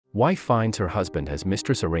Wife finds her husband has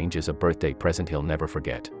mistress arranges a birthday present he'll never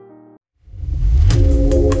forget.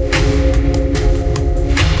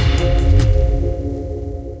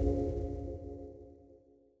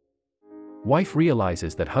 Wife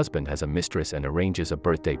realizes that husband has a mistress and arranges a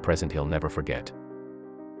birthday present he'll never forget.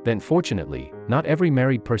 Then fortunately, not every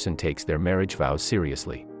married person takes their marriage vows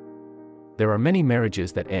seriously. There are many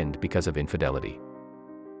marriages that end because of infidelity.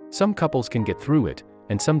 Some couples can get through it,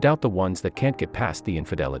 and some doubt the ones that can't get past the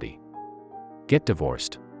infidelity. Get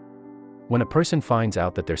divorced. When a person finds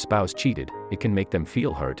out that their spouse cheated, it can make them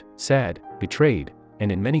feel hurt, sad, betrayed,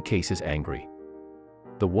 and in many cases angry.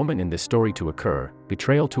 The woman in this story to occur,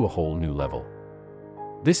 betrayal to a whole new level.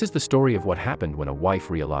 This is the story of what happened when a wife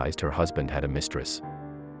realized her husband had a mistress.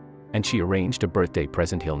 And she arranged a birthday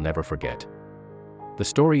present he'll never forget. The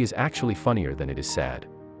story is actually funnier than it is sad.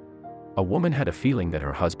 A woman had a feeling that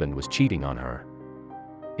her husband was cheating on her.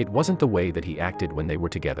 It wasn't the way that he acted when they were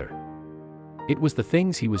together. It was the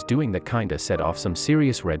things he was doing that kinda set off some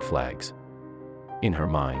serious red flags. In her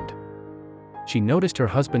mind, she noticed her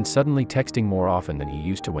husband suddenly texting more often than he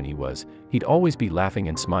used to when he'd always be laughing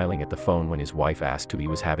and smiling at the phone when his wife asked who he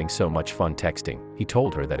was having so much fun texting. He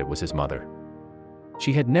told her that it was his mother.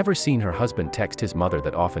 She had never seen her husband text his mother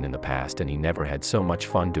that often in the past, and he never had so much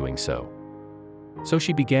fun doing so. So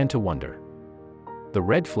she began to wonder. The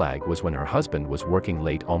red flag was when her husband was working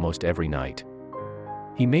late almost every night.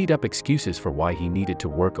 He made up excuses for why he needed to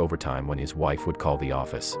work overtime when his wife would call the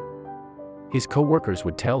office. His co-workers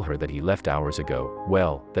would tell her that he left hours ago.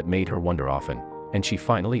 Well, that made her wonder often, and she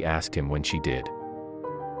finally asked him when she did.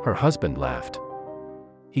 Her husband laughed.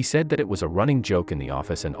 He said that it was a running joke in the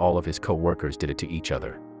office and all of his co-workers did it to each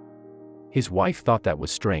other. His wife thought that was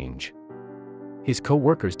strange. His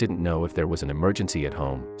co-workers didn't know if there was an emergency at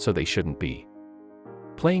home, so they shouldn't be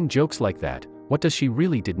playing jokes like that. What does she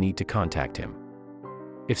really did need to contact him?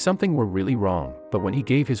 If something were really wrong, but when he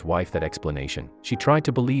gave his wife that explanation, she tried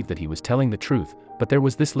to believe that he was telling the truth, but there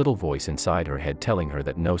was this little voice inside her head telling her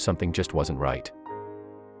that no, something just wasn't right.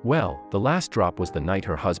 Well, the last drop was the night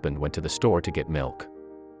her husband went to the store to get milk.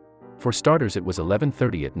 For starters, it was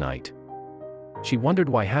 11:30 at night. She wondered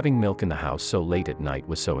why having milk in the house so late at night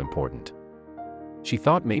was so important. She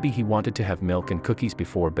thought maybe he wanted to have milk and cookies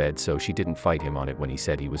before bed, so she didn't fight him on it when he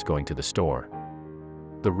said he was going to the store.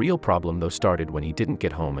 The real problem though started when he didn't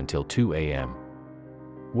get home until 2 a.m.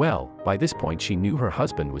 Well, by this point she knew her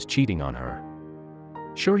husband was cheating on her.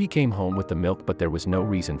 Sure, he came home with the milk, but there was no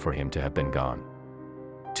reason for him to have been gone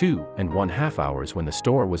 2.5 hours when the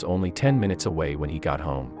store was only 10 minutes away. When he got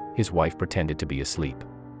home, his wife pretended to be asleep.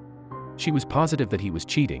 She was positive that he was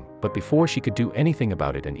cheating, but before she could do anything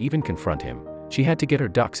about it and even confront him, she had to get her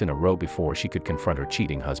ducks in a row before she could confront her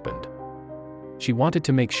cheating husband. She wanted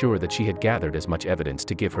to make sure that she had gathered as much evidence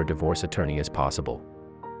to give her divorce attorney as possible.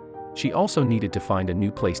 She also needed to find a new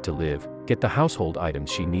place to live, get the household items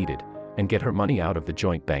she needed, and get her money out of the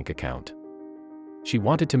joint bank account. She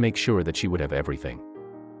wanted to make sure that she would have everything.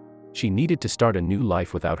 She needed to start a new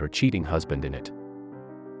life without her cheating husband in it.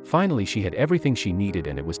 Finally, she had everything she needed,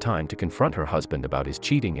 and it was time to confront her husband about his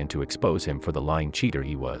cheating and to expose him for the lying cheater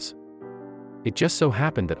he was. It just so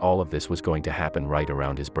happened that all of this was going to happen right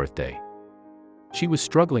around his birthday. She was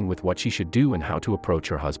struggling with what she should do and how to approach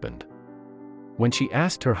her husband. When she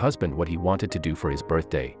asked her husband what he wanted to do for his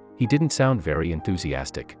birthday, he didn't sound very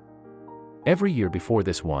enthusiastic. Every year before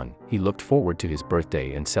this one, he looked forward to his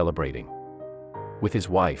birthday and celebrating. With his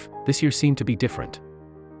wife, this year seemed to be different.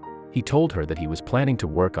 He told her that he was planning to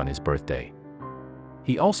work on his birthday.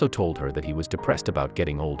 He also told her that he was depressed about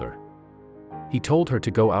getting older. He told her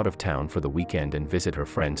to go out of town for the weekend and visit her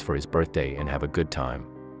friends for his birthday and have a good time.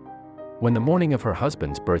 When the morning of her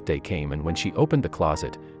husband's birthday came, and when she opened the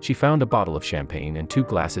closet, she found a bottle of champagne and 2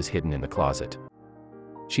 glasses hidden in the closet.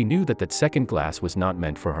 She knew that that second glass was not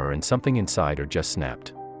meant for her, and something inside her just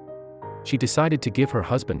snapped. She decided to give her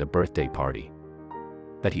husband a birthday party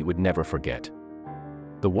that he would never forget.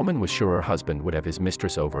 The woman was sure her husband would have his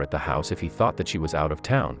mistress over at the house if he thought that she was out of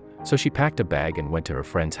town, so she packed a bag and went to her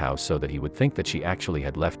friend's house so that he would think that she actually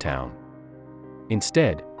had left town.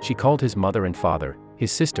 Instead, she called his mother and father,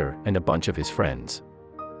 his sister, and a bunch of his friends.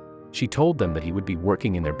 She told them that he would be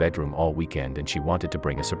working in their bedroom all weekend and she wanted to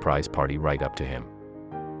bring a surprise party right up to him.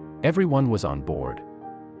 Everyone was on board.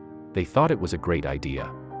 They thought it was a great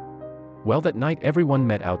idea. Well, that night everyone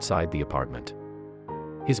met outside the apartment.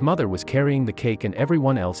 His mother was carrying the cake and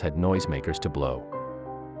everyone else had noisemakers to blow.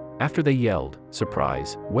 After they yelled,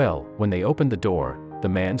 "Surprise!" well, when they opened the door, the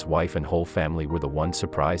man's wife and whole family were the ones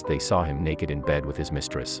surprised they saw him naked in bed with his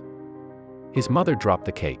mistress. His mother dropped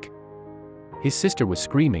the cake. His sister was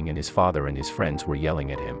screaming and his father and his friends were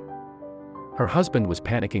yelling at him. Her husband was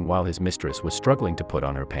panicking while his mistress was struggling to put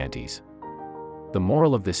on her panties. The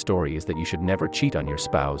moral of this story is that you should never cheat on your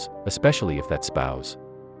spouse, especially if that spouse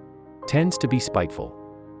tends to be spiteful.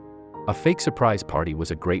 A fake surprise party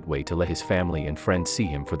was a great way to let his family and friends see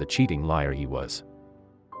him for the cheating liar he was.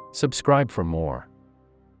 Subscribe for more.